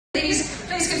Please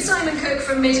could Simon Cook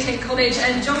from Mid-Kent College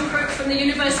and John Crook from the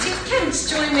University of Kent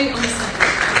join me on the stage.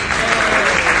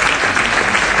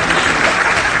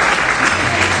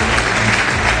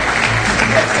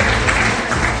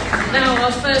 Now,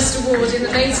 our first award in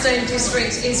the Maidstone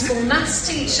district is for Maths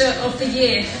Teacher of the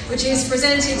Year, which is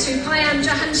presented to Mr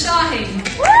Jahanshahi.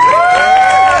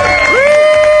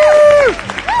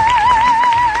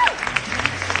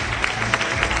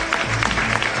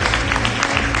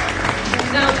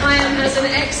 Has an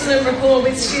excellent rapport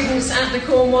with students at the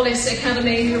Cornwallis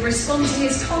Academy who respond to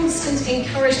his constant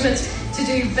encouragement to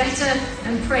do better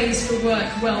and praise for work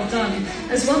well done.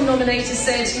 As one nominator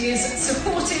said, he is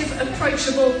supportive,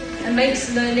 approachable and makes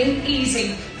learning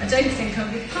easy. I don't think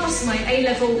I would pass my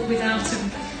A-level without him.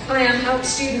 Payam helps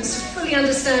students to fully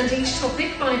understand each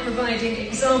topic by providing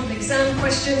example exam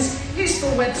questions, useful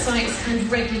websites and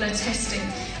regular testing.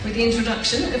 With the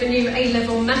introduction of a new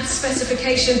A-level maths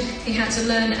specification, he had to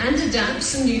learn and adapt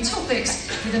some new topics.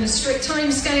 Within a strict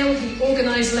timescale, he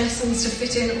organised lessons to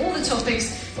fit in all the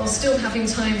topics while still having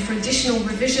time for additional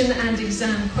revision and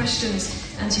exam questions.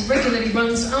 And he regularly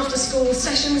runs after-school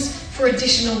sessions for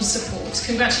additional support.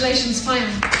 Congratulations,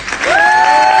 Payam.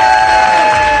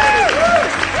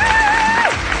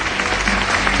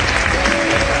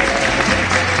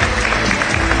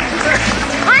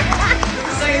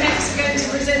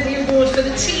 For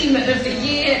the Team of the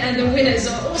Year, and the winners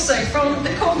are also from the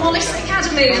Cornwallis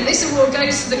Academy, and this award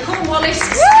goes to the Cornwallis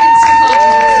Science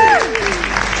Department.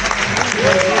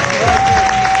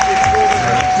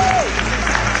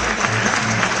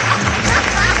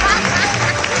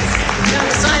 Now,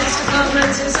 the Science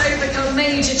Department has overcome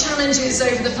major challenges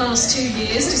over the past 2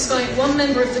 years, despite one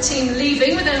member of the team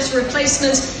leaving without a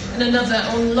replacement and another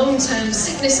on long-term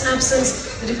sickness absence.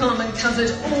 The department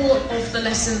covered all of the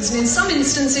lessons, and in some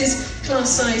instances, class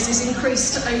sizes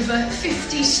increased to over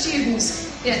 50 students,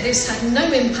 yet this had no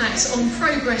impact on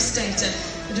progress data.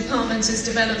 The department has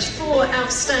developed 4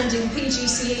 outstanding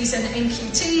PGCEs and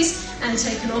NQTs and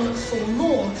taken on 4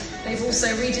 more. They've also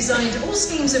redesigned all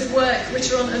schemes of work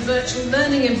which are on a virtual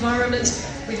learning environment,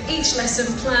 with each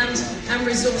lesson planned and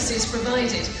resources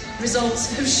provided. Results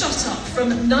have shot up from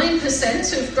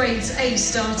 9% of grades A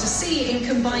star to C in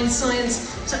combined science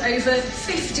to over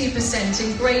 50%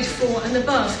 in grade 4 and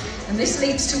above. And this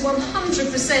leads to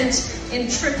 100% in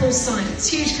triple science.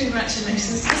 Huge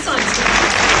congratulations.